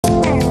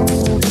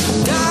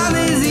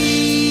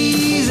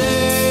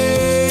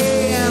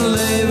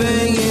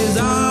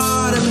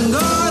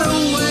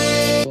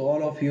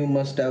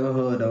must have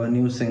heard our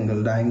new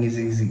single Dying is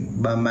Easy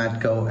by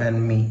Matt Cow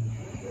and me.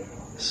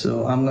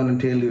 So I'm gonna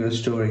tell you a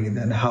story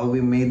that how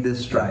we made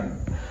this track.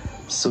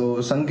 So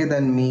Sankit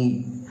and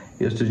me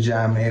used to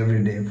jam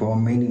every day for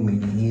many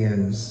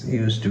years. He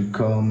used to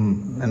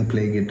come and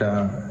play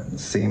guitar,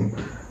 same.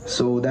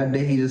 So that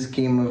day he just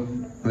came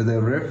up with a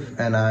riff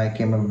and I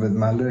came up with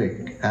my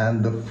lyric.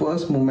 And the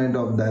first moment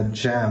of that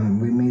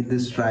jam, we made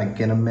this track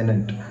in a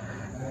minute.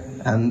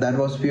 And that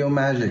was pure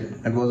magic.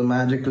 It was a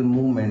magical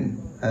moment.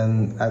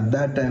 And at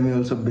that time we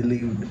also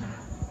believed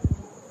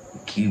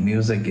key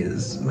music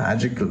is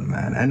magical,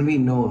 man, and we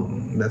know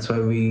that's why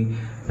we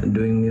are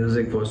doing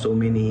music for so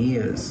many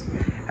years.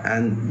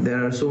 And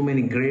there are so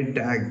many great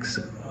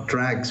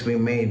tracks we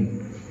made,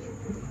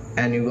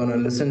 and you're gonna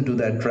listen to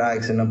that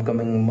tracks in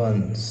upcoming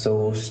months.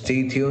 So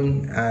stay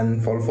tuned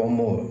and follow for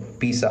more.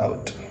 Peace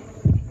out.